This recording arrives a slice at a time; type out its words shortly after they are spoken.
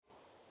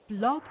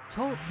Blog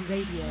Talk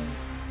Radio.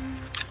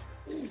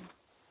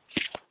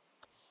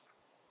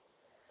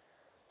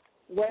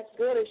 What's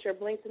good? It's your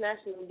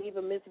Blinternational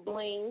Diva, Miss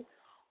Bling,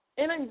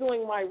 and I'm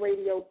doing my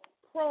radio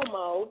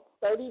promo,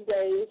 30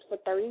 days for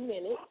 30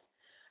 minutes.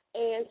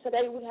 And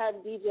today we have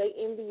DJ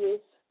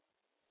Envious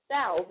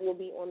Styles will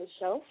be on the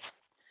show.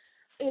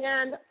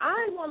 And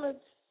I want to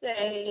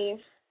say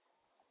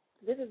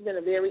this has been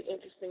a very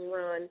interesting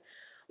run.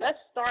 Let's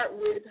start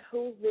with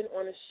who's been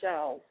on the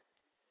show.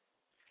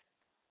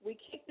 We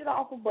kicked it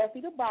off with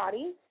Buffy the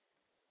Body.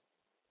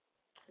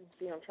 Let's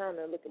see, I'm trying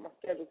to look at my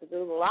schedule because there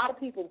was a lot of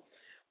people.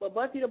 But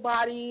Buffy the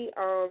Body,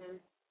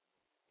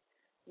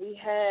 we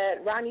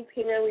had Ronnie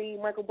Perry,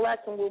 Michael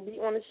Blackson will be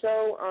on the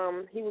show.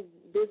 He was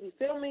busy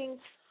filming,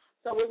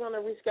 so we're going to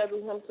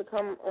reschedule him to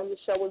come on the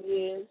show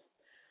again.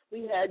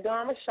 We had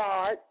Don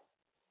Machard,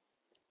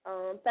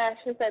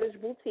 Fashion Fetish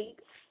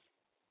Boutique,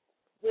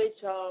 which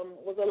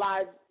was a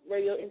live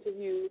radio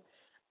interview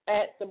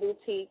at the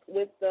boutique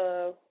with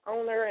the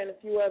owner and a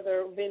few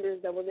other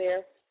vendors that were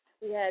there.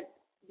 We had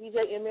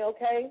DJ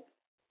MLK,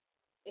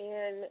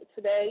 and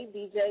today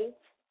DJ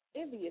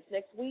Envious.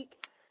 Next week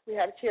we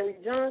have Cherry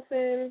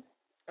Johnson.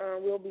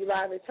 We'll be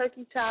live at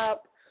Turkey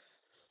Chop,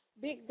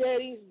 Big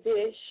Daddy's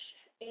Dish,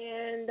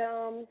 and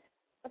a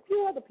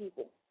few other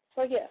people.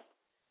 So, yeah,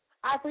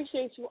 I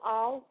appreciate you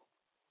all.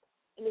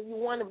 And if you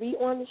want to be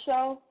on the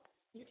show,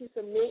 you can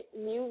submit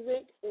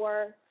music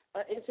or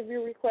an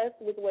interview request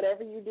with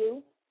whatever you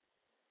do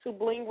to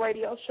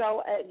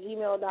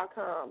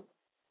blingradioshow@gmail.com.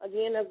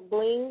 Again, that's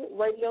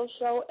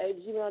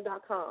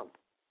blingradioshow@gmail.com.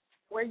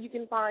 Where you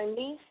can find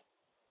me,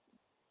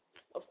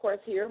 of course,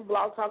 here,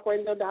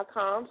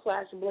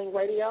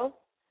 blogtalkradio.com/blingradio,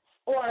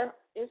 or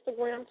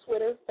Instagram,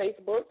 Twitter,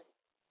 Facebook,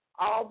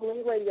 all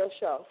Bling Radio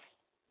Show.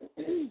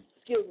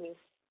 Excuse me.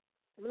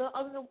 I'm not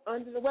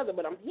under the weather,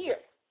 but I'm here.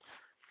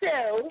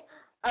 So,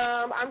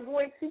 I'm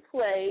going to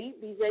play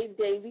DJ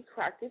Davey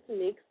Crockett's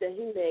mix that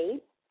he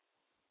made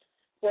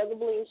for the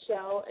Bling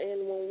Show,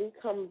 and when we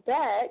come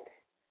back,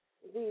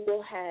 we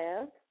will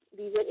have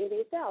DJ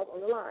Envious Styles on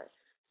the line.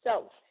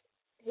 So,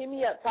 hit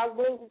me up. Talk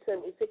Bling to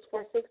me,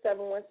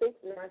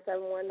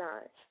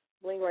 646-716-9719.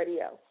 Bling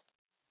Radio.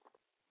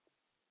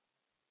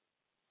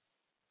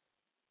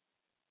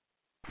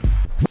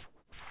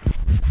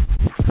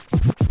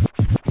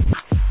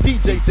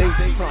 DJ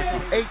Davey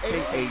Crockett,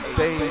 a.k.a.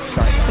 Dave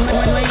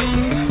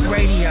Bling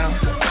Radio.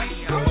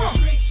 Come on.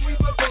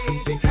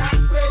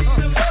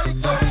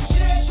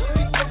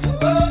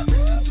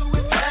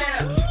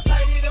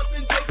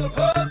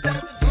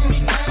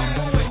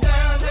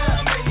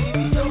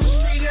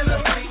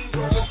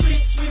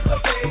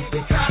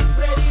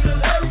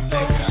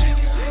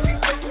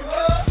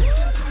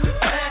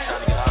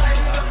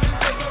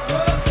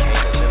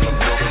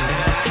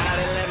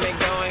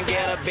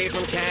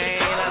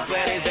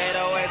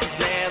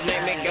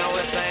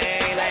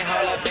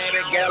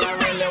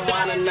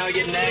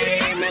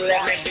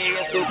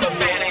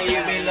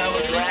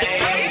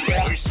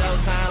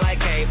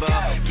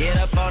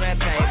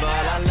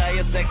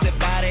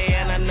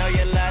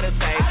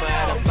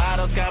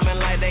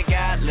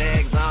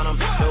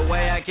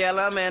 Kill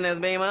him in his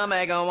beamer,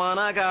 make him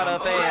wanna call the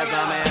feds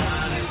on me.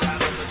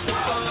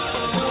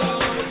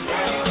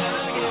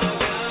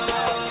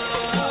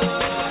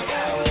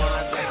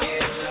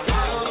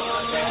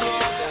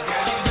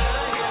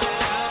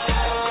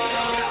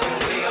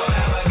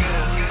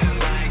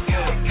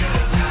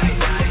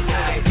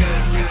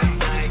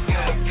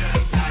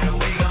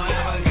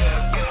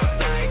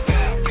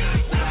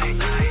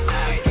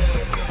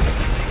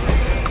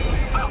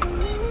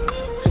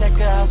 Check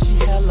her out, she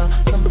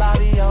hella,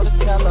 somebody ought to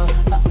tell her.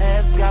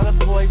 Got a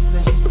voice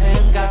and she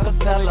ain't got a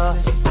fella.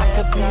 I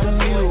could be the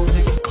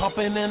music,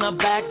 pumping in the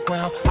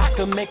background. I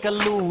could make her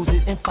lose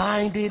it and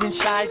find it in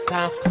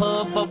Chi-Town.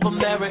 Hub of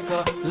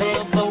America,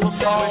 love of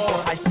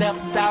America. I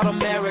stepped out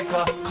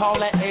America, call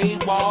that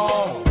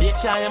A-Wall.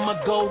 Bitch, I am a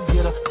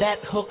go-getter,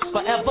 that hooks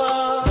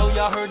forever. Know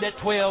y'all heard that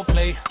 12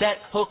 play, that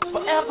hooks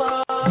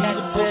forever.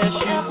 Had a pair of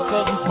shoes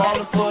cause I'm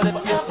falling for the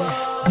pussy.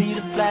 Need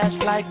a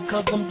flashlight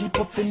cause I'm deep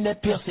up in that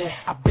pussy.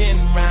 I've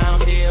been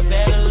round here,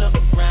 better look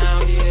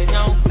around here.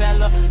 Young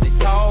fella, they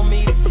call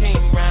me the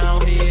king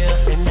round here.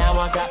 And now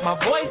I got my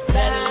voice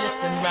better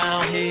listen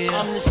round here.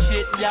 I'm the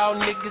shit y'all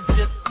niggas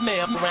just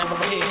smell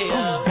around here.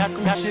 Got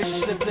some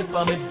shit slipping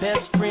for me,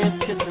 best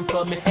friends kissing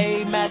for me.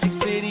 Hey, Magic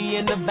City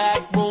in the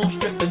back room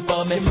stripping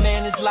for me. Your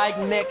man is like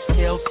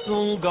Nextel,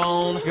 soon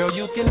gone. Girl,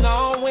 you can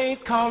always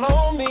call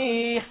on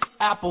me.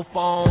 Apple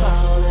phone.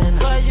 Ballin'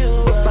 for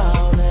you,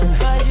 ballin'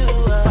 for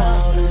you,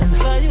 ballin'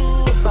 for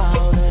you,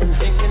 ballin'.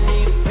 Think I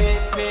need a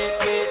pit.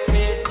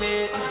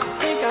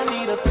 Think I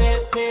need a pit.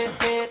 Think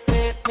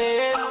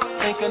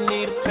I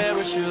need a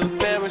parachute.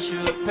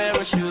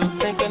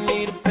 Think I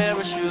need a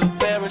parachute.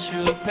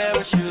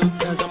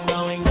 Cause I'm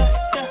going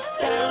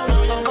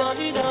down. I'm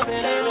bungee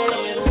jumping down.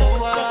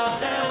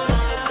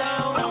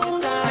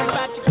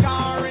 Got your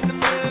car in the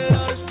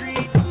middle of the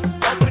street.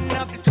 Open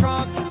up the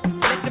trunk,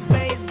 let the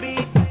bass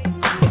beat.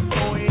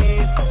 Oh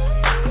yeah.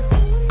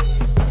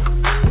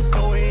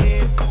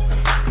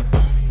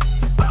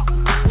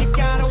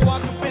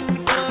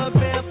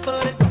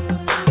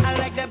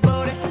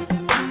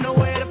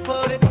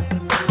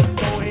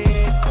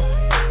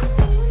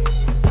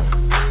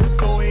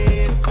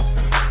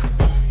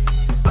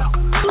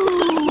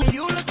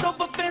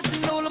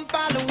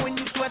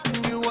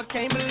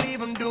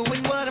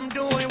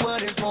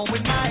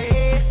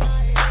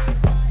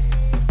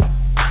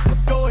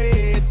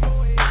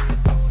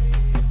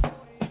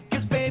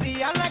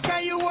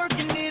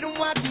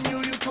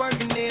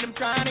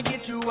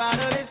 out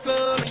of this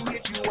club and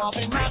get you off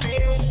in my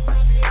bed.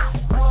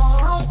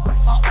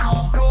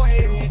 Go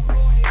ahead.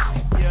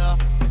 Yeah.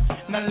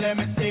 Now let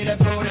me see that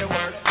booty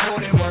work,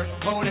 booty work,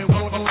 booty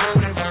work,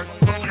 booty work,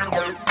 booty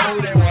work,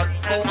 booty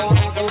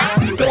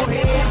work. Go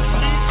ahead.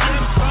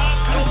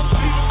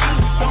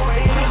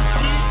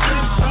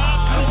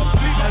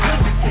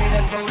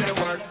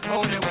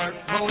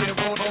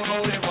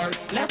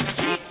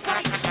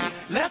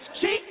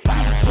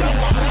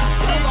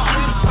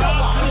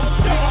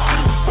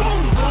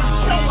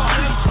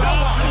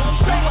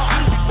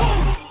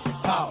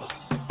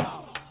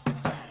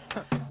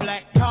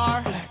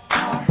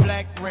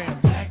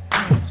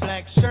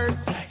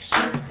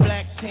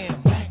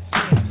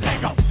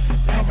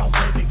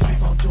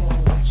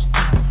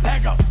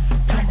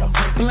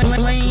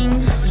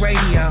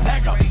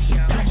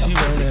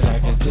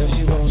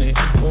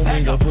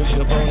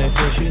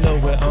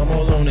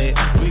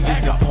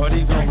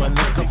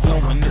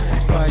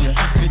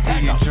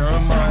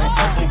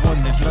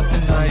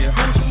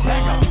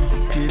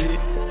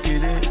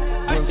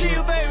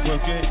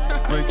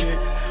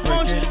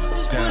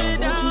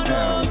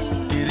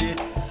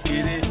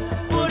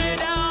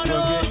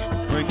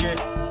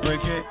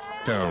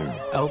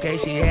 Okay,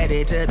 she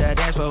headed to the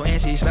dance floor and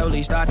she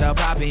slowly started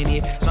popping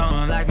it.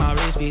 Something like my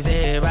wrist piece,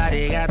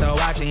 everybody got to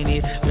watching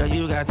it. Girl,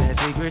 you got that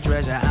secret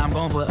treasure, I'm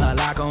gon' put a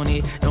lock on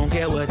it. Don't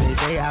care what they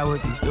say, I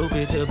would be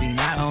stupid to be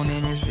not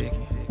owning this sticky.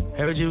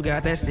 Heard you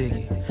got that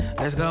sticky.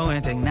 Let's go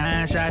and take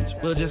 9 shots,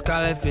 we'll just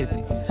call it 50.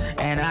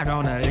 And I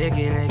gonna lick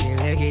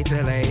it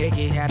till I hick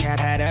it.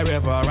 Had that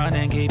river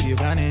running, keep you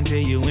running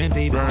till you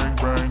empty. Bang,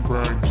 bang,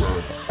 bang,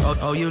 bang.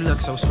 Oh, you look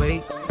so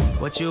sweet.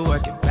 What you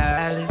working,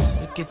 palace?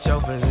 Look at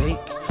your physique.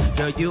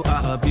 Girl, you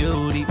are a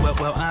beauty,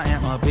 well, I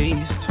am a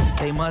beast.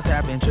 They must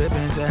have been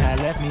tripping to have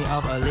left me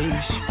off a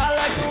leash. I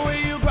like the way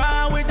you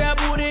cry with that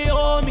booty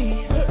on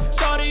me.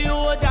 Shorty, you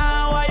are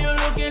down while you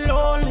looking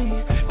lonely.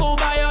 Go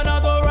buy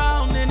another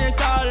round and it's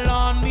all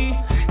on me.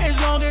 As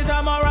long as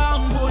I'm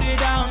around, put it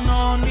down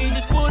on me.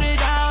 Just put it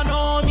down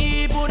on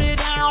me, put it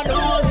down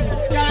on me.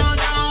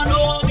 Down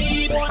on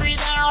me, put it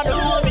down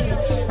on me.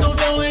 Don't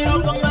throw it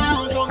up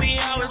around, show me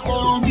how it's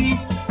gonna be.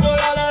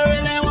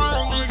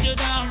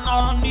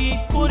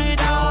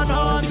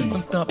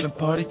 Thumping,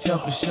 party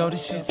jumping, shorty,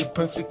 she's a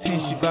perfect 10.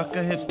 She rock her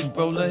hips and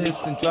roll her hips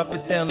and drop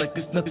it down like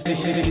it's nothing.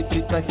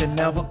 It's like an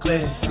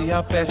hourglass. See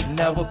how fast an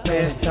hour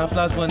pass. Time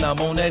flies when I'm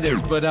on that air,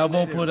 but I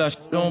won't put our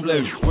shit on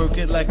blast. Work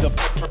it like a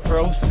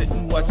pro, sit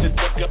and watch it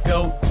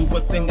go. Do a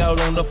thing out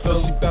on the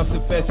floor. She bounce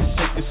it fast and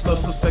shake it slow,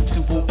 so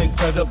sexual,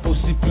 incredible.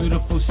 She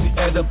beautiful, she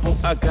edible.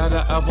 I got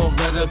her, I won't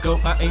let her go.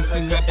 I ain't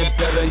seen nothing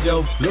better,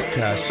 yo. Look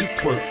how she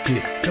twerk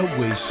it, the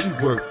way she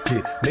work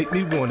it, make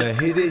me wanna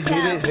hit it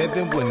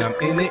heaven when I'm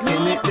in it.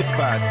 If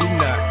I do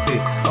not fit,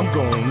 I'm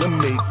gonna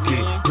make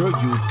it. Girl,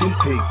 you can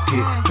take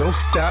it. Don't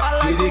stop,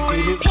 get it.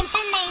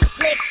 Pimpin' ain't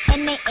slick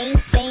and they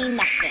ain't saying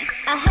nothing.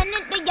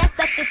 100 of y'all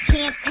suckers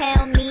can't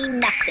tell me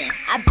nothing.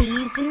 I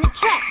bees in the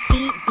trap,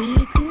 bees in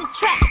the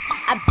trap.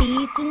 I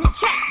bees in the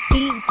trap,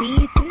 bees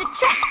in the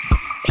trap.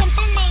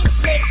 Pimpin' ain't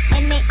slick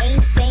and they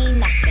ain't saying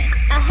nothing.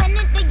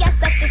 100 of y'all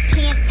suckers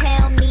can't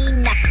tell me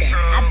nothing.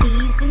 I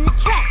bees in the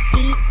trap,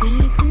 bees in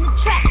the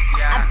trap.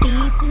 I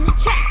bees in the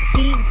trap,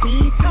 bees in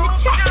the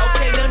trap.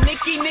 Okay, now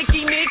Nikki,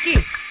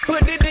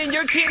 put it in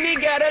your kidney.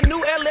 Got a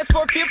new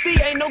LS450,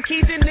 ain't no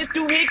keys in this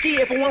doohickey.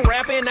 If I want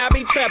rapping, I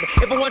be trapping.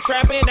 If I want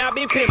trapping, I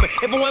be pimping.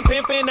 If I want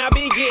pimping, I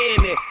be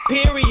getting it.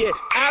 Period.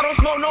 I don't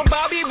smoke no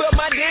Bobby, but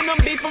my denim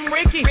be from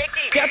Ricky.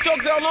 Got your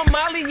girl on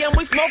Molly, and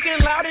we smoking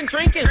loud and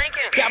drinking.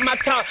 Got my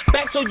top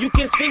back so you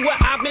can see what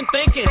I've been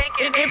thinking.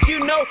 And if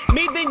you know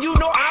me, then you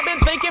know I've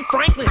been thinking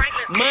Franklin.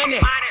 Money,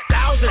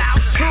 thousands,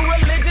 true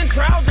religion,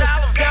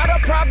 trousers. Got a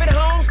private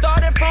home,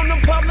 started from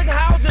them public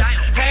houses.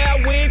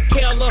 Hair wig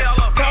killer,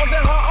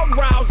 causing her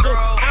arousal.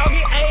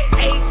 Audi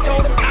A8,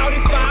 told him Audi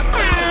 5.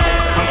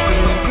 I'm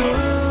feeling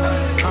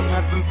good, I'm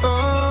having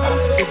fun.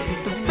 This is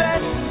the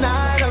best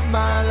night of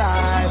my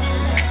life.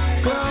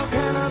 Girl,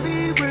 can I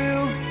be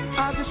real?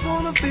 I just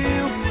wanna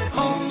feel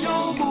on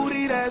your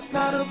booty, that's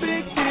not a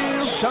big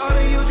deal.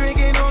 Shorty, you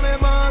drinking on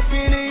that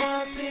martini.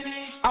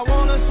 I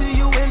wanna see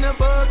you in the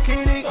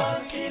bikini.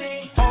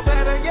 Or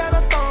better yet,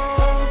 a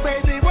thong.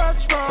 Baby, what's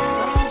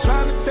wrong?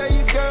 Trying to tell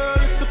you, girl,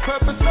 it's the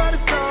purpose of the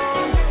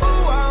song.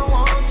 Ooh, I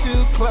want you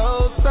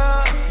closer.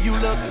 You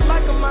look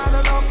like a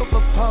model off of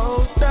a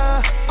poster.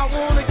 I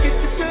wanna get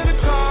you to the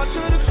car,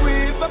 to the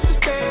crib, up the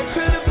stairs,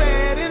 to the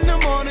bed. In the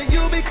morning,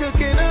 you'll be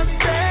cooking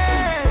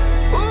upstairs.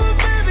 Ooh,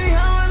 baby,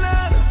 how I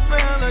love the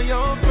smell of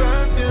your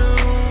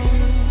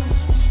perfume.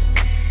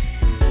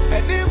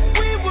 And if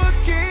we were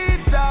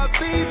kids, I'd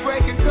be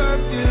breaking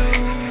curfew.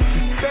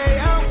 Say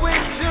I'm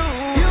with you.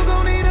 You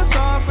gon' need a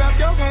soft, wrap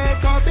your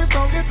head, cause this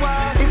song is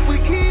wild. If we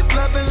keep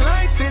loving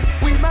like this,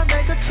 we might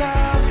make a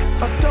child,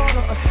 a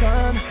daughter, a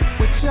son,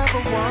 whichever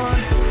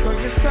one. Girl,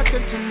 you're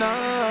second to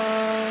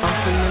none. I'm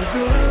feeling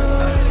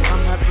good,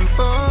 I'm having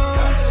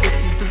fun. This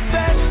is the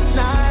best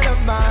night of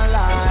my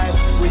life.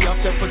 We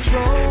off the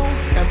patrol,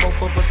 and both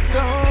of us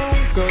gone.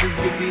 Girl, this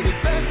could be the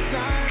best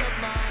night of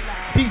my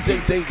life.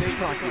 DJ Dave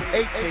Crockett,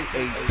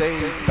 a.k.a.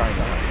 Dave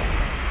Dynamite.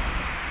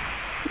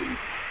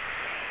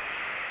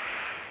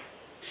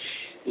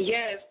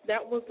 Yes,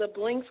 that was the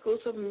Bling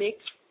exclusive mix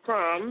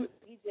from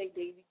DJ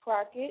Davy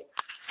Crockett.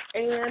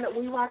 And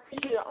we rock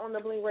it here on the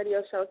Bling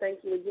Radio Show. Thank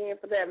you again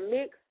for that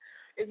mix.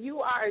 If you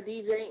are a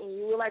DJ and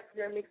you would like for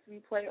your mix to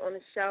be played on the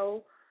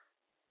show,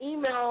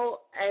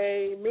 email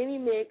a mini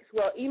mix.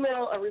 Well,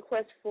 email a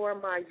request for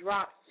my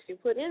drops to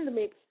put in the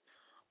mix.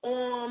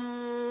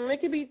 It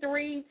could be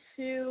 3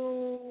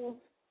 to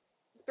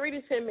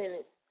 10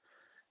 minutes.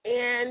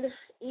 And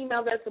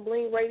email that to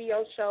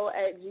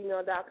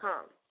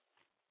blingradioshow@gmail.com.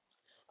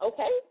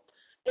 Okay?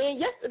 And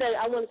yesterday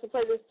I wanted to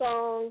play this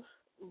song,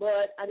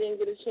 but I didn't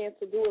get a chance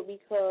to do it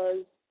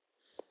because,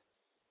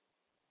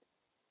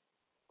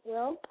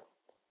 well,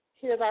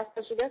 here's our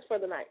special guest for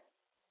the night.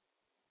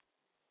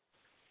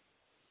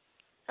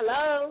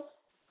 Hello.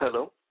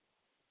 Hello.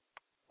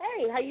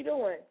 Hey, how you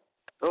doing?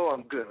 Oh,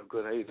 I'm good.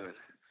 How you doing?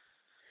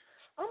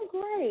 I'm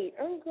great.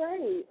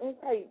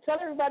 Tell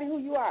everybody who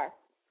you are.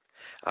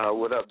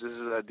 What up? This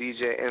is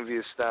DJ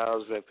Envious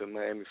Styles, repping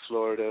Miami,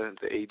 Florida,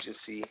 the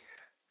agency.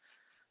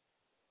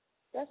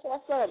 That's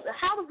what's up.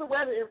 How is the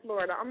weather in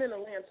Florida? I'm in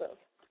Atlanta.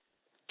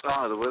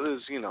 Oh, the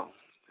weather's,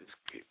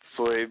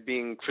 for it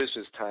being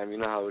Christmas time, you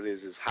know how it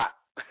is. It's hot.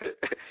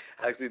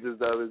 Actually,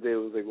 the other day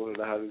was like one of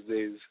the hottest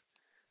days.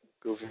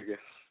 Go figure.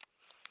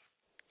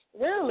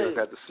 Really? We've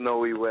got the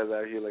snowy weather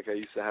out here like I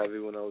used to have it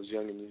when I was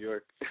young in New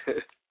York.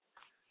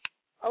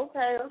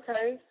 Okay.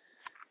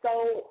 So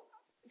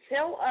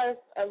tell us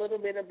a little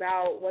bit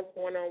about what's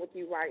going on with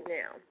you right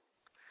now.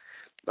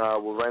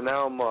 Well, right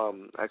now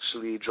I'm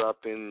actually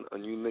dropping a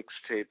new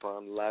mixtape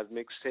on live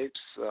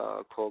mixtapes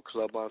called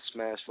Club on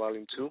Smash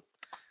Volume 2.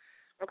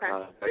 Okay.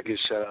 I give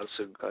shout-outs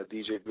to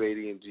DJ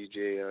Grady and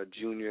DJ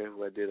Junior,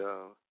 who I did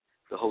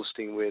the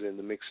hosting with and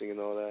the mixing and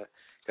all that.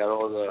 Got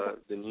all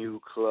the new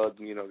club,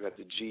 got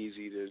the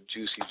Jeezy, the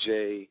Juicy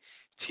J,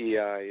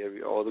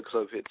 T.I., all the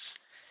club hits.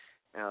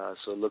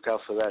 So look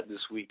out for that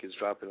this week. It's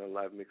dropping on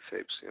live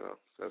mixtapes,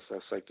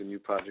 That's like the new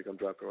project I'm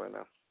dropping right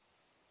now.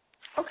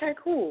 Okay,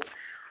 cool.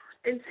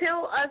 And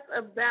tell us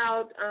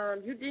about,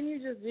 didn't you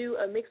just do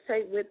a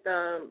mixtape with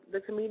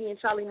the comedian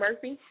Charlie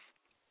Murphy?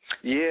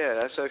 Yeah,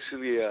 that's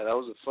actually, that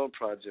was a fun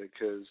project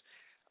because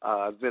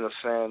I've been a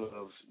fan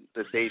of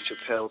the Dave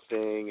Chappelle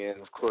thing and,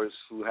 of course,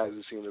 who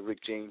hasn't seen the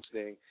Rick James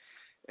thing.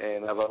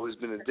 And I've always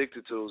been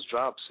addicted to those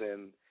drops,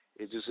 and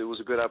it was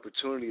a good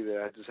opportunity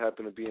there. I just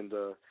happened to be in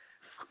the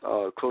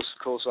Coast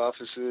to Coast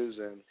offices,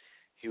 and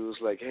he was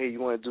like, hey, you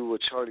want to do a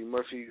Charlie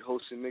Murphy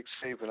hosting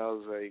mixtape? And I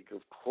was like,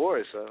 of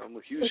course, I'm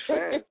a huge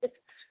fan.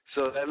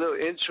 So that little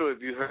intro,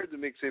 if you heard the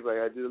mixtape,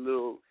 I did a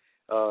little,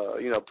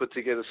 put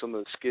together some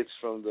of the skits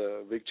from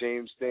the Rick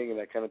James thing,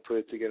 and I kind of put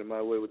it together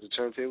my way with the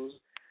turntables.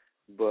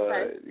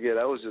 But, yeah,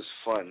 that was just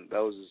fun. I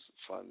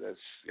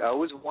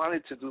always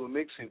wanted to do a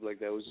mixtape like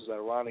that. It was just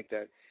ironic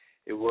that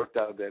it worked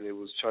out that it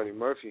was Charlie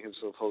Murphy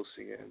himself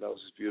hosting it, and that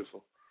was just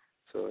beautiful.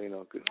 So,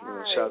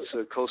 shouts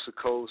to Coast to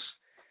Coast,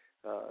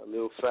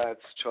 Lil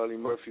Fats, Charlie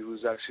Murphy,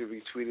 who's actually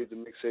retweeted the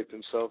mixtape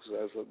himself,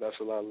 so that's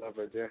a lot of love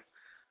right there.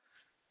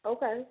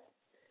 Okay,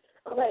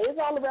 it's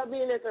all about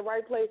being at the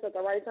right place at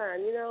the right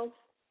time,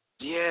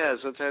 Yeah,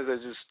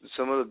 sometimes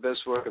some of the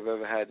best work I've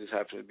ever had just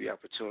happen to be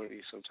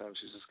opportunities.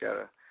 Sometimes you just got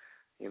to,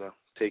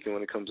 take it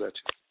when it comes at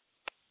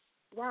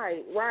you.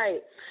 Right.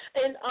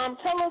 And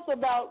tell us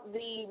about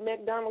the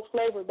McDonald's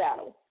flavor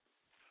battle.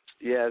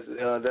 Yeah,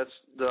 that's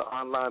the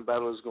online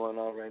battle is going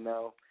on right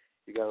now.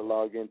 You got to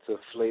log into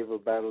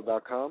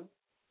flavorbattle.com.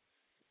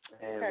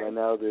 And right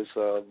now there's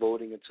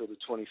voting until the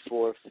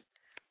 24th.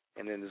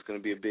 And then there's going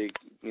to be a big,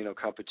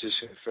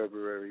 competition in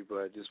February.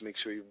 But just make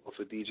sure you vote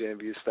for DJ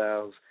Envious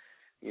Styles.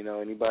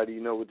 Anybody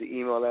with the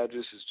email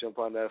address, just jump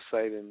on that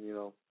site and,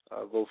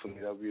 vote for me.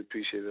 That would be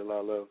appreciated. A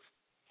lot of love.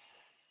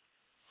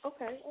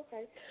 Okay.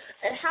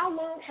 And how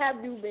long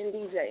have you been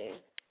DJing?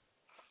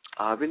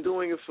 I've been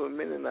doing it for a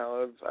minute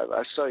now.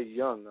 I started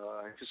young.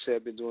 I could say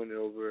I've been doing it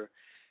over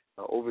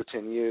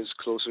 10 years,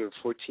 closer to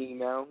 14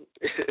 now.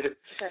 Okay.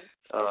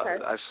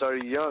 I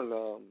started young.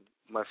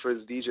 My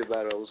first DJ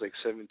battle, I was like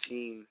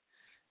 17.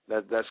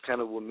 That's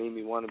kind of what made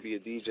me want to be a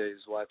DJ,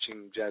 is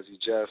watching Jazzy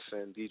Jeff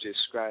and DJ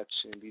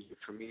Scratch and DJ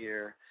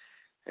Premier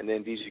and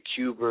then DJ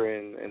Cuber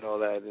and all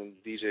that, and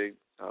DJ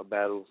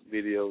battle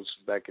videos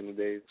back in the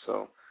day.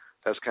 So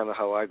that's kind of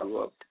how I grew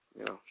up,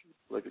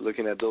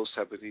 looking at those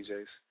type of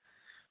DJs.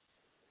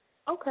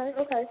 Okay.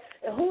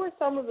 And who are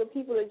some of the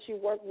people that you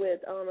work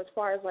with as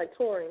far as, like,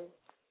 touring?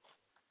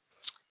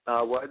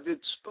 Well, I did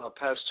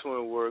past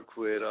touring work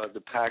with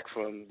the Pack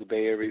from the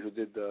Bay Area, who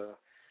did the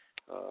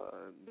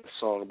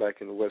song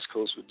back in the West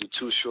Coast with the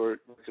Too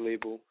Short record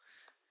label.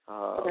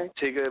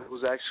 Tigger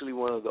was actually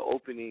one of the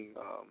opening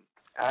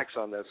acts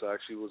on that, so I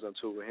actually was on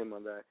tour with him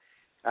on that.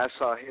 I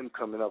saw him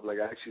coming up. Like,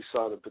 I actually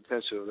saw the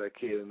potential of that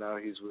kid, and now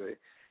he's with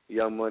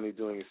Young Money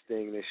doing his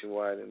thing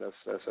nationwide, and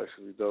that's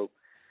actually dope.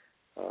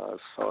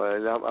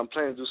 And I'm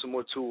planning to do some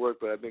more tour work,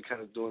 but I've been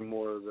kind of doing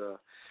more of the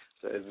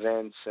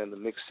events and the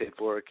mixtape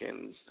work,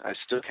 and I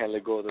still can't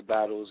let go of the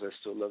battles. I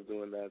still love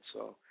doing that.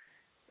 So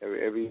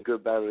every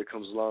good battle that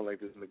comes along, like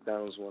this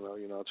McDonald's one,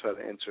 I'll try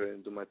to enter it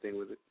and do my thing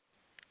with it.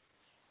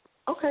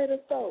 Okay,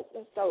 that's dope.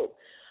 That's dope.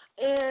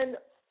 And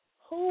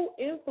who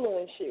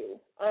influenced you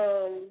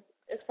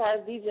as far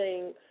as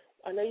DJing?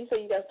 I know you said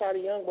you got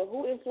started young, but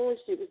who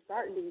influenced you to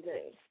start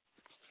DJing?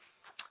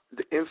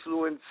 The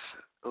influence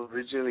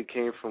originally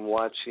came from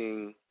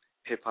watching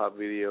hip-hop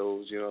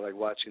videos, like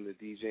watching the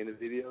DJ in the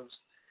videos.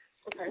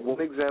 Okay.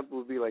 One example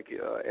would be like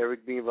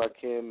Eric B. and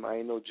Rakim, I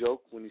Ain't No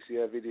Joke, when you see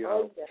that video.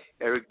 Oh, yeah.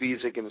 Eric B.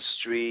 is like in the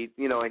street,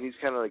 and he's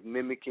kind of like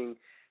mimicking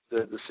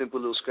the simple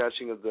little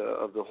scratching of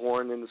the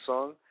horn in the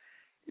song.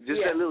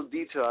 Just that little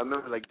detail, I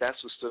remember like that's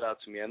what stood out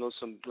to me. I know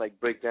some like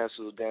break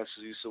dancers or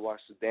dancers used to watch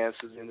the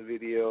dances in the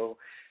video.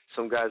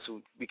 Some guys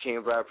who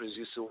became rappers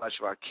used to watch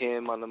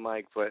Rakim on the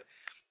mic, but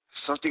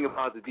something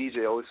about the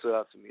DJ always stood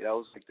out to me. That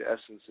was like the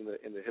essence in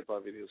the hip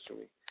hop videos for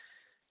me.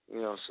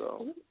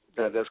 So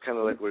that's kind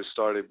of like where it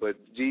started. But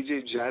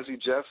DJ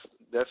Jazzy Jeff,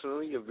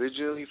 definitely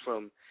originally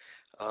from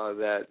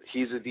that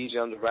He's a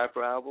DJ on the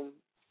Rapper album.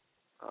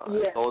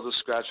 All the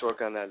scratch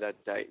work on that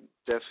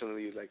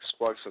definitely like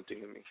sparked something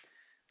in me.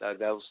 That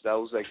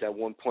was like that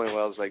one point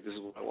where I was like, this is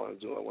what I want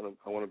to do. I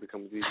want to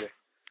become a DJ.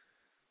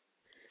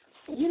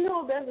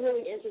 That's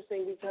really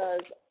interesting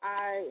because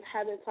I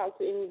haven't talked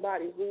to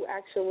anybody who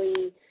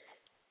actually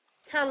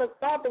kind of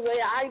thought the way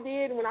I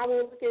did when I would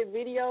look at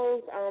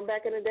videos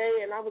back in the day,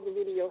 and I was a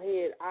video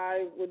head.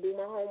 I would do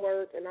my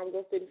homework, and I would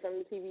go sit in front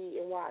of the TV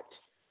and watch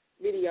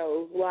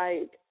videos.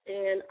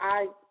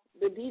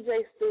 The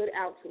DJ stood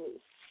out to me.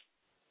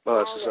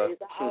 Oh,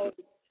 always.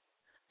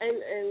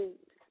 And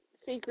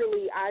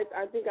secretly,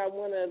 I think I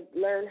want to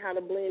learn how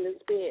to blend and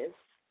spin.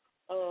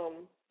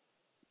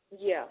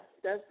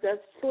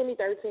 That's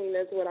 2013.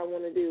 That's what I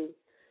want to do.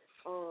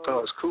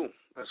 It's cool.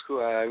 That's cool.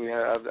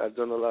 I've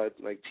done a lot of,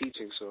 like,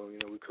 teaching, so,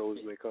 we could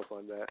always make up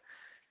on that.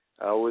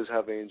 I always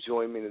have an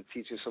enjoyment in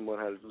teaching someone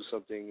how to do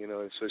something,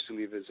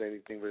 especially if it's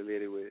anything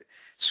related with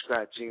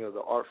scratching or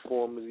the art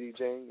form of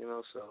DJing,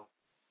 so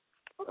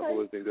I've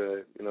always been good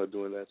at,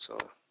 doing that, so.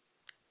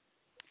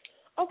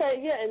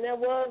 Okay, and there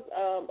was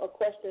a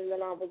question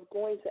that I was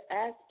going to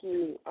ask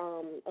you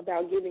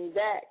about giving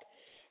back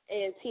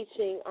and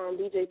teaching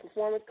DJ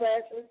performance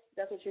classes.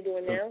 That's what you're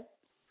doing now?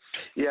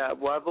 Yeah,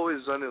 well, I've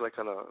always done it like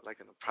on a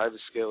private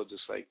scale.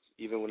 Just like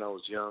even when I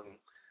was young,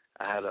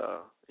 I had a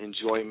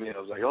enjoyment. I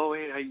was like, oh,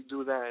 hey, how you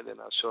do that? And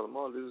I'll show them,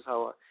 oh, this is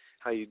how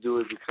you do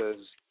it, because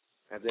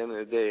at the end of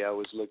the day, I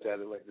always looked at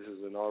it like this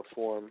is an art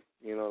form.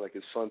 Like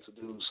it's fun to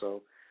do.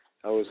 So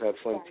I always had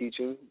fun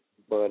teaching.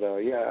 But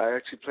I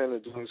actually plan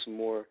on doing some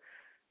more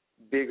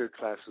bigger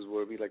classes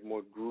where it'd be like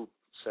more group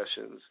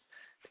sessions.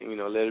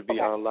 Let it be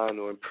online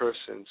or in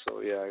person. So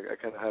I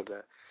kind of have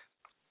that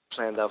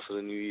planned out for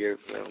the new year,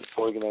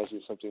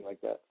 organizing something like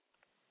that.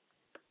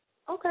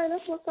 Okay,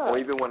 that's what's up. Or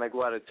even when I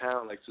go out of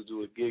town, like to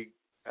do a gig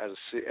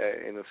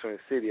in a certain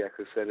city, I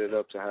could set it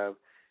up to have,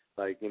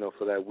 like,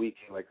 for that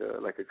weekend, like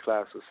a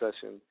class or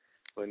session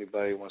for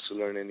anybody who wants to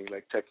learn any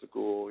like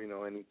technical,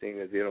 anything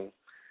that they don't,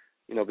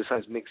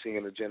 besides mixing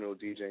and the general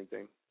DJing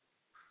thing.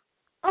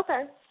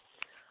 Okay.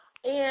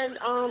 And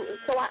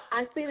so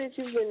I see that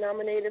you've been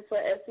nominated for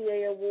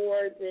SCA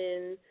Awards,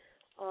 and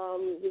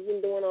you've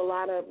been doing a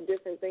lot of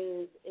different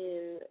things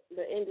in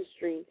the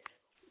industry.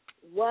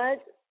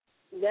 What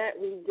that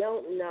we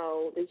don't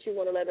know that you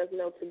want to let us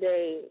know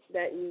today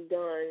that you've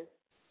done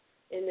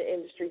in the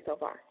industry so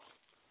far?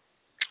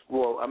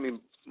 Well,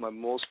 my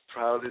most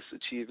proudest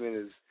achievement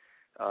is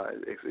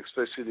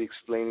especially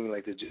explaining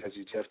like the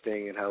Jazzy Jeff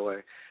thing and how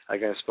I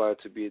got inspired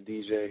to be a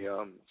DJ.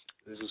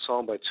 There's a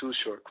song by Too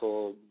Short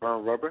called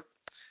Brown Rubber,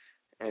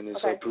 and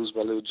it's produced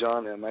by Lil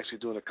Jon, and I'm actually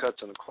doing the cuts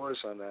on the chorus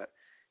on that,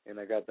 and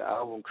I got the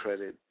album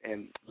credit.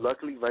 And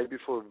luckily, right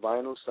before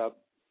vinyl stopped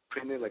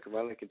printing, like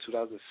around like in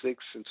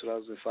 2006 and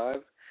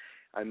 2005,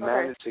 I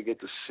managed to get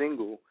the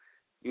single,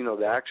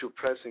 the actual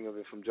pressing of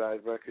it from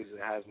Jive Records. It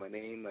has my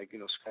name, like,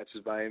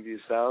 Scratches by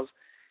Envious Styles.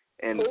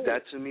 And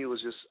that to me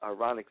was just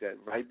ironic that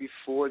right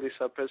before they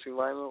stopped pressing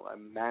vinyl, I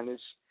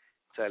managed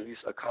to at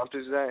least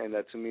accomplish that, and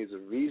that to me is a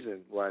reason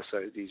why I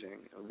started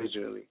DJing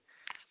originally.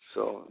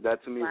 So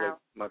that to me is like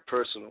my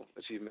personal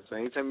achievement. So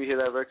anytime you hear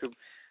that record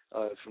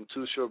from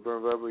Too Short,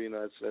 Burn Rubber,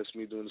 that's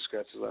me doing the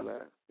scratches on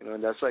that.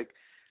 And that's like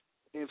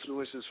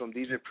influences from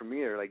DJ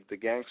Premier, like the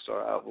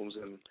Gangstar albums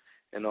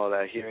and all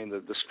that, hearing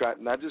the scratch,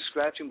 not just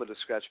scratching, but the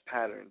scratch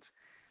patterns.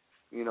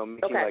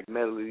 Making like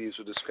melodies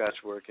with the scratch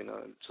work,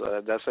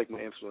 so that's like my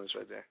influence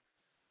right there.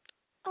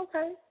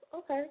 Okay.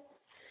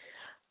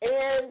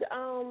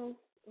 And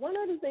one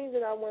of the things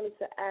that I wanted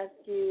to ask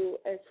you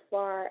as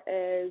far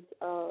as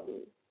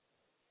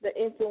the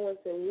influence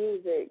in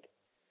music,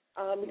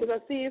 because I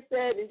see it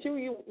said that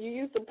you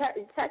used to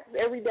practice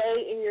every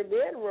day in your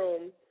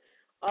bedroom,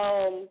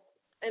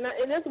 and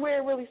that's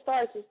where it really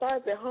starts. It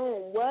starts at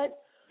home.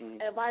 What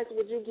advice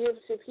would you give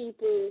to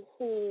people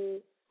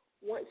who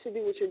want to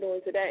do what you're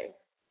doing today?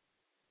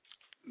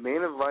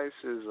 Main advice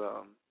is,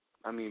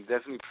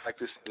 definitely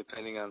practice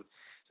depending on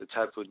the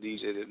type of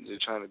DJ that they're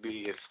trying to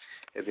be.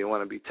 If they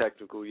want to be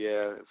technical,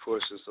 of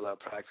course, there's a lot of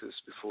practice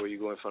before you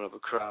go in front of a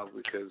crowd,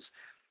 because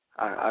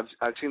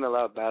I've seen a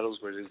lot of battles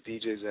where there's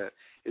DJs that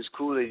it's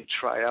cool that you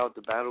try out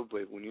the battle,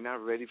 but when you're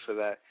not ready for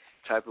that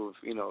type of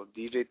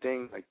DJ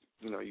thing, like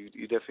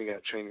you definitely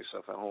got to train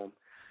yourself at home,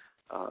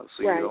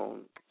 so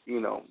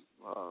you don't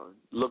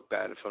look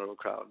bad in front of a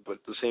crowd. But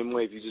the same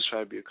way, if you just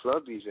try to be a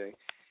club DJ,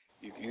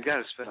 you got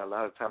to spend a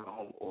lot of time at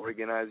home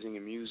organizing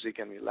your music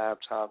and your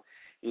laptop,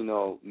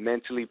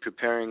 mentally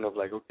preparing of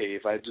like, okay,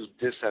 if I do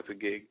this type of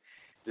gig,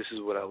 this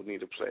is what I would need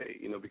to play,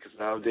 because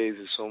nowadays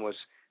there's so much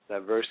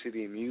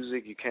diversity in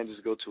music. You can't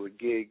just go to a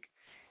gig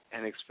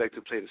and expect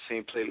to play the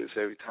same playlist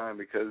every time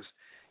because,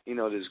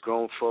 there's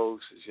grown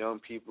folks, there's young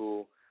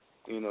people,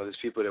 there's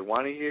people that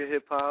want to hear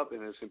hip-hop,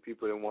 and there's some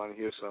people that want to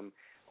hear some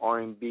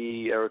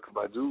R&B, Erykah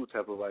Badu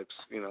type of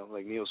vibes,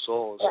 like neo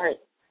soul. So right.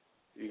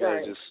 You got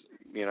to just,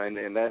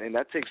 and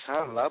that takes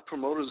time. A lot of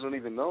promoters don't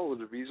even know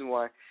the reason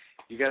why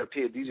you got to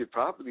pay a DJ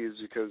properly is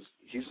because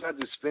he's not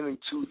just spending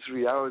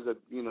 2-3 hours at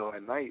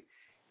night.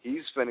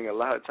 He's spending a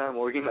lot of time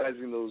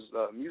organizing those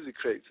music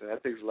crates, and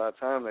that takes a lot of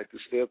time, like to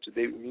stay up to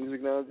date with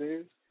music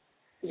nowadays.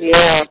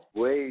 Yeah. It's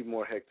way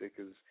more hectic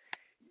because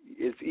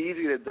it's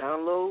easy to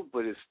download,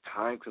 but it's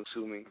time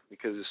consuming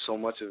because there's so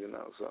much of it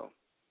now. So.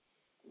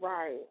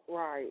 Right.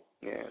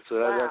 Yeah, so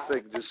that's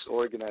like just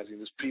organizing,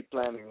 just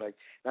pre-planning, like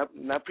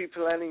not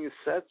pre-planning your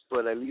sets,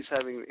 but at least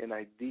having an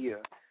idea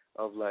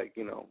of like,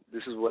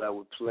 this is what I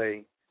would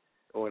play,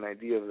 or an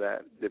idea of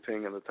that,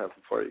 depending on the type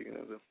of party you're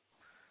going to do.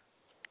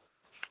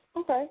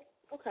 Okay.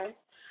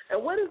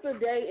 And what is the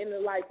day in the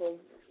life of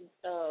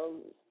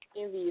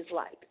Envious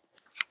like?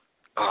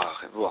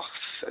 Well,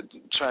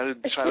 trying to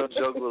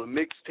juggle a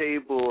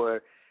mixtape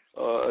or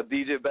a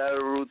DJ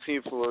battle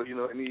routine for,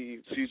 any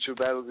future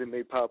battles that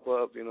may pop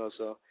up,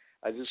 so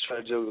I just try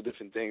to juggle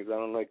different things. I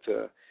don't like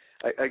to,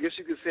 I guess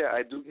you could say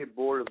I do get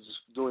bored of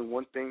just doing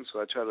one thing, so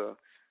I try to,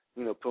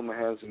 put my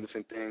hands in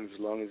different things as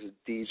long as it's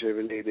DJ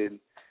related,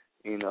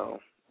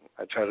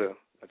 I try to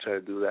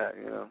do that,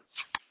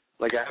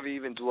 Like I haven't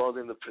even dwelled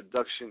in the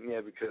production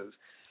yet because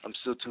I'm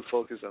still too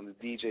focused on the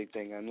DJ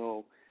thing. I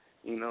know,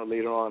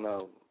 later on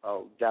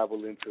I'll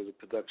dabble into the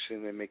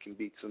production and making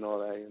beats and all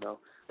that,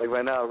 Like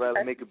right now I'd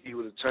rather make a beat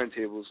with the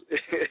turntables.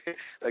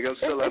 Like I'm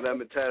still on that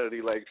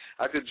mentality. Like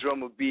I could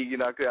drum a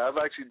beat, I've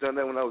actually done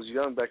that when I was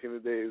young back in the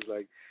days,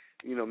 like,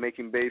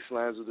 making bass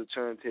lines with the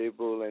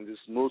turntable and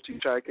just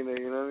multi-tracking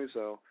it,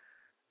 So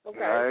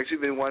okay. I've actually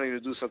been wanting to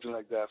do something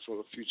like that for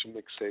a future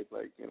mixtape,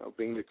 like,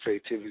 bring the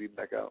creativity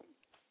back out.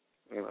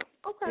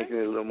 Okay. Making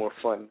it a little more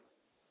fun.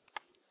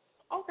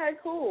 Okay,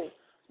 cool.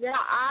 Yeah,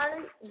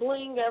 I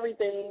bling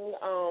everything.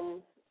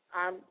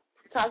 I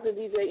talked to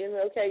DJ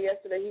MLK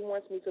yesterday. He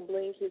wants me to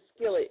bling his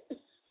skillet.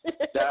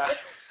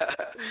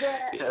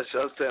 Yeah,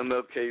 shouts to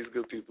MLK. He's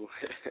good people.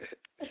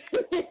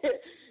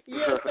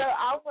 Yeah, so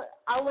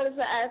I wanted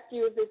to ask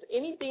you if there's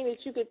anything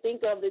that you could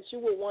think of that you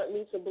would want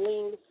me to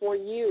bling for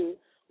you,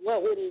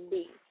 what would it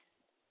be?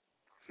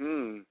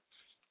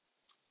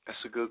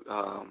 That's a good,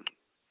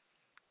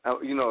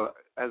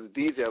 as a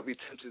DJ, I'll be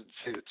tempted to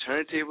say the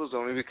turntables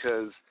only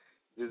because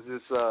there's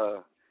this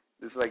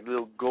like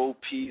little gold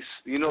piece.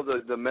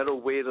 The metal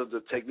weight of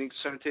the Technics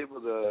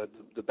turntable,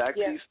 the back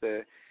piece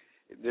there.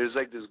 There's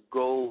like this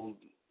gold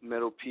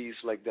metal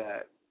piece like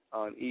that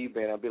on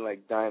eBay, and I've been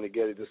like dying to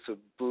get it just to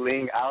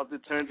bling out the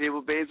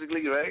turntable,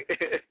 basically, right?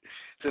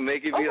 To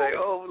make it be like,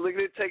 oh, look at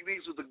the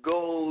Techniques with the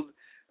gold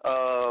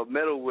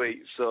metal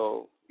weight.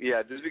 So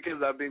yeah, just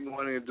because I've been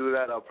wanting to do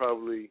that, I'll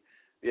probably.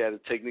 Yeah, the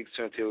Techniques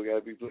turntable got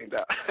to be blinged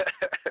out.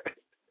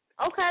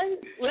 Okay,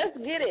 let's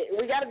get it.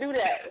 We got to do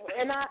that.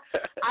 And I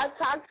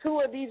talked to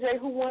a DJ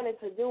who wanted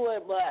to do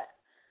it, but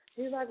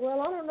he's like,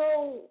 well, I don't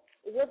know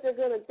what they're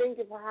going to think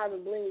if I have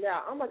it blinged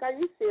out. I'm like, are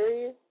you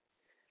serious?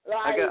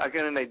 Like, I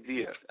got an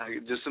idea.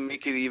 Just to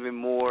make it even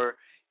more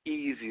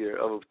easier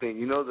of a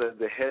thing.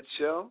 The head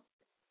shell?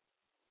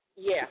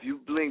 Yeah. If you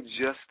bling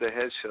just the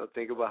head shell,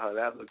 think about how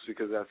that looks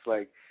because that's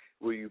like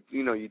where you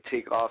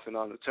take off and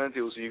on the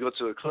turntable. So you go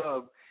to a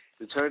club,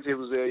 the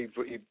turntable's there, you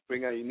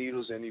bring out your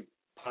needles and you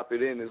pop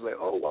it in. It's like,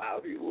 oh,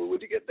 wow,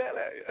 where'd you get that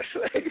at?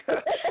 like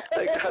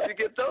how'd you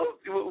get those?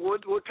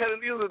 What kind of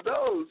needles are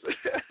those?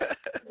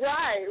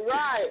 Right.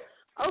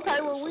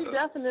 Okay, well, we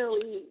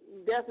definitely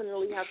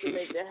have to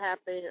make that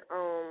happen.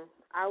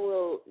 I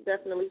will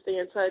definitely stay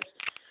in touch.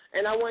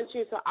 And I want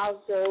you to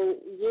also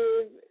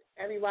give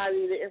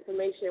everybody the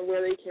information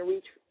where they can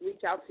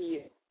reach out to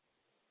you.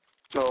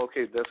 Oh,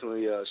 okay,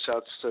 definitely.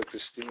 Shout to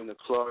Christina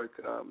Clark.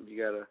 You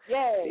got to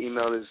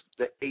email is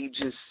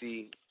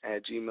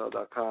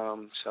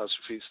theagency@gmail.com. Shouts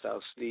to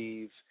Freestyle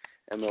Steve,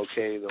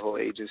 MLK, the whole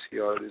agency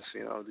artists,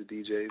 the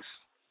DJs.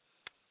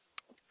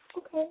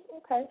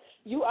 Okay.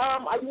 You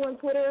are you on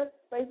Twitter,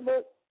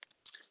 Facebook?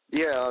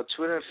 Yeah,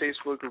 Twitter and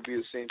Facebook will be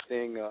the same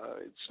thing.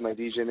 It's my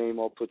DJ name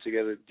all put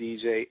together,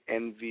 DJ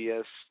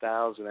NVS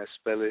Styles, and I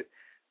spell it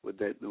with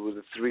the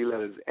 3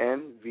 letters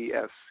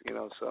NVS.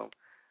 So.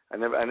 I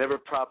never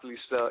properly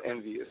spell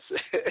envious.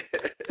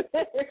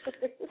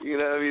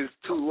 It's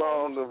too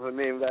long of a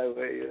name that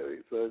way.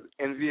 So it's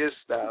Envious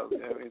Style.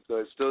 So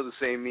it's still the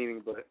same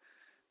meaning, but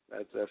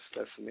that's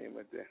the name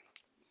right there.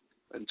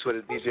 And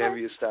Twitter, DJ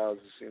Envious Styles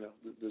is,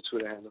 the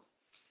Twitter handle.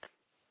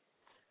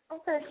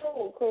 Okay,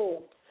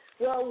 cool.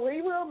 Well,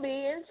 we will be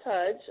in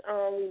touch.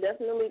 We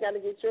definitely got to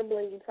get your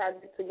Blingy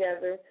project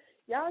together.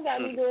 Y'all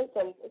got me doing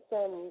some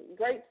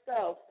great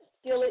stuff.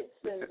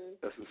 Skillets and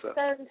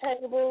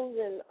turntables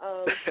and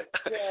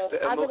the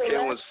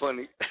MLK one's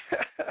funny.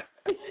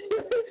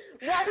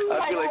 I feel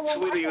like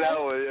tweeting that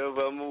one,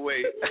 but I'm gonna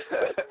wait.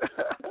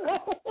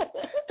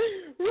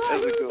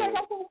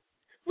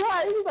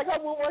 Right, he was like, I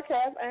want more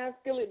cast and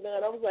skillet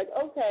done. I was like,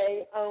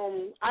 okay.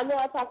 I know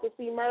I talked to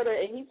C Murder,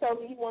 and he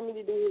told me he wanted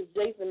me to do his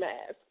Jason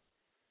mask.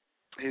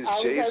 His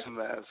Jason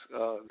mask.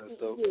 Oh, that's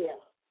dope. Yeah.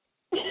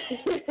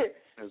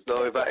 That's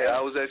dope.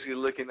 I was actually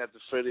looking at the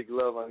Freddy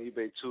glove on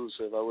eBay too,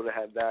 so if I would have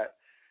had that,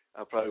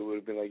 I probably would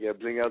have been like,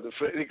 bling out the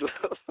Freddy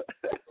glove.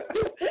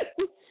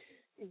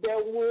 That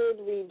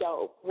would be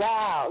dope.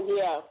 Wow.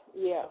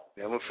 Yeah,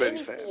 I'm a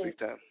Freddy fan, big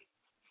time.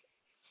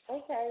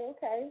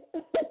 Okay.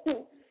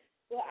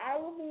 Well, I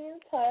will be in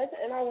touch,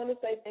 and I want to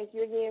say thank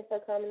you again for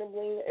coming to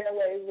Bling the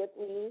Airways with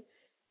me.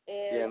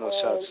 And, no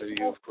shouts to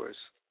you, of course.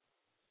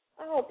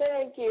 Oh,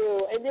 thank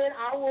you. And then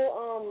I will,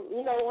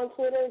 on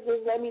Twitter,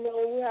 just let me know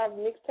when you have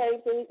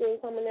mixtapes, anything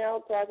coming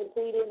out, so I can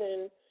tweet it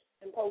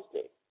and post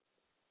it.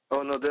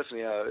 Oh, no,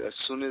 definitely. As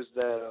soon as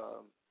that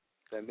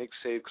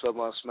mixtape, Club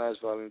on Smash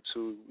Volume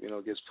 2,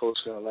 gets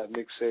posted on that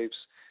mixtapes,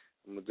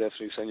 I'm going to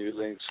definitely send you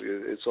links.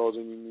 It's all the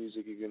new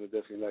music. You're going to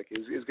definitely like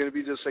it. It's going to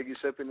be just like you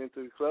stepping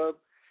into the club,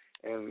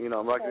 and,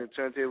 I'm rocking the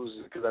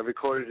turntables because I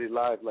recorded it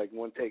live, like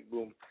one take,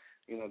 boom.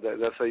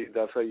 That's how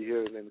you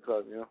hear it in the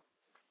club,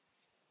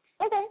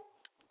 Okay.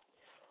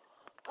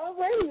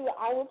 Alrighty,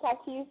 I will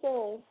talk to you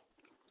soon.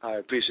 I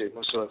appreciate it.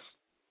 Much love.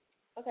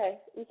 Okay,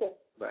 you too.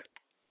 Bye.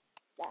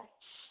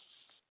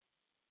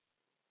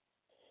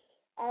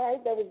 All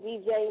right, that was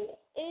DJ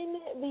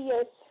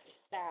Envious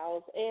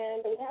Styles,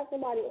 and we have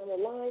somebody on the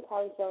line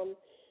calling from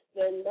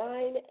the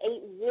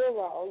 980. You're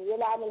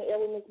live on the air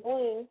with Miss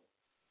Bling.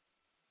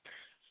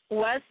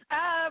 What's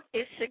up?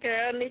 It's your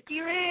girl, Nikki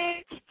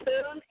Rich.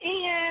 Tune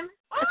in.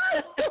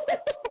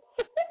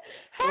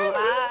 Hey,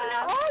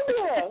 how are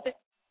you?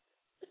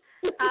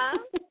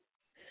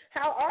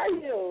 How are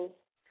you?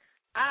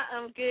 I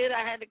am good.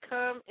 I had to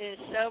come and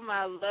show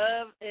my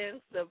love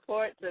and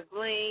support to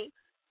Bling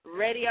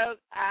Radio.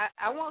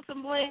 I want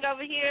some bling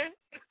over here.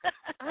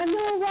 I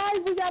know,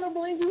 right? We got to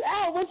bling you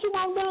out. What you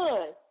want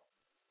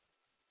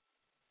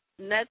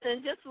done?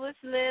 Nothing, just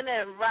listening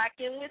and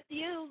rocking with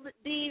you,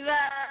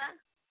 Diva.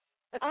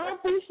 I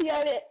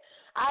appreciate it.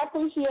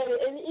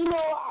 And,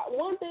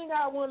 one thing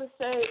I want to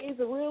say is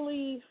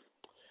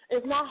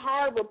it's not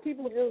hard, but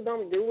people just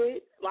don't do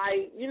it.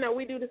 Like,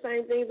 we do the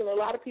same things, and a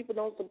lot of people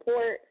don't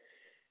support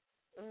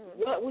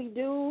what we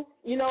do.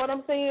 You know what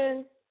I'm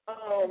saying?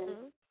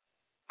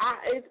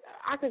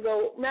 I could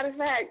go. Matter of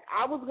fact,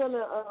 I was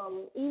gonna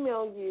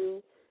email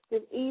you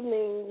this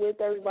evening with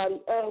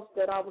everybody else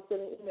that I was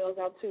sending emails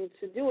out to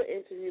do an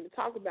interview to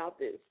talk about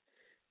this.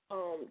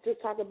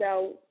 Just talk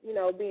about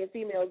being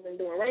females and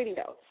doing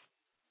radio.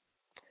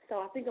 So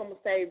I think I'm gonna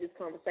save this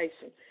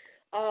conversation.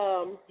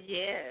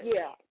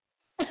 Yeah.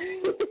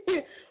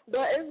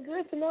 But it's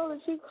good to know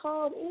that you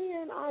called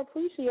in. I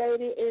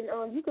appreciate it,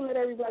 and you can let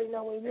everybody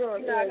know when you're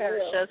on I got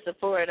to show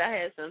support. I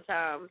had some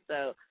time,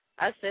 so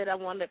I said I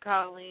wanted to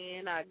call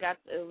in. I got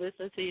to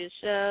listen to your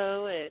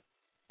show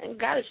and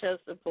got to show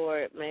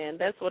support, man.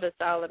 That's what it's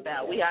all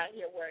about. We out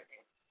here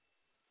working.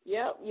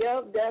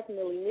 Yep,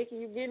 definitely. Nikki,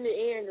 you getting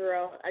it in,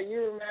 girl.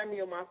 You remind me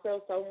of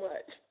myself so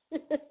much.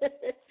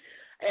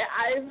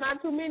 It's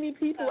not too many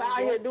people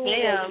out here doing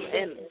it.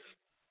 And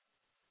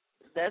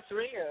that's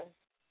real.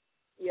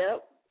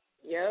 Yep.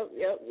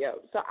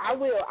 So I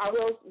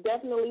will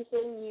definitely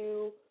send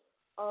you,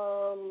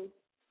 I'll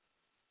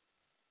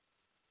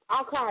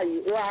call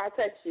you or I'll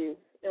text you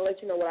and let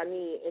you know what I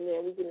need, and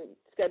then we can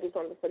schedule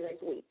something for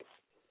next week.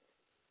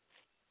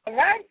 All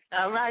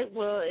right.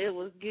 Well, it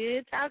was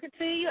good talking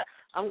to you.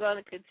 I'm going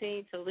to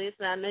continue to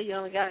listen. I know you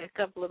only got a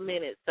couple of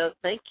minutes, so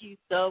thank you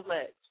so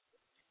much.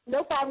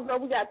 No problem, girl.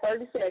 We got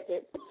 30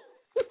 seconds.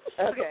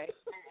 Okay.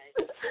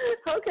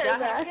 Okay, y'all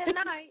bye. Have a good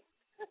night.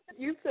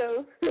 You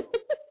too.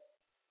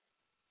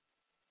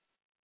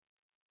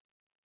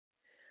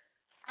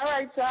 All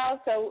right, y'all.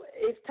 So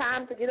it's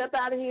time to get up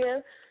out of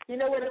here. You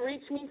know where to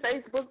reach me: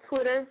 Facebook,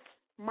 Twitter,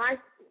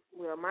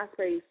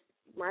 MySpace,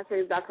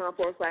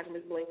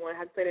 MySpace.com/Miss Bling. I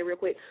have to say that real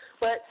quick.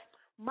 But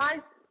I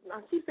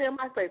keep saying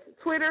MySpace,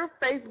 Twitter,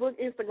 Facebook,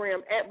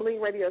 Instagram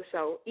 @Bling Radio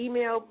Show.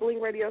 Email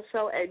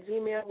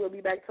blingradioshow@gmail.com. We'll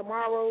be back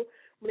tomorrow.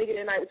 Bling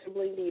at night with your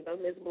Bling Diva,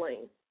 Miss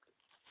Bling.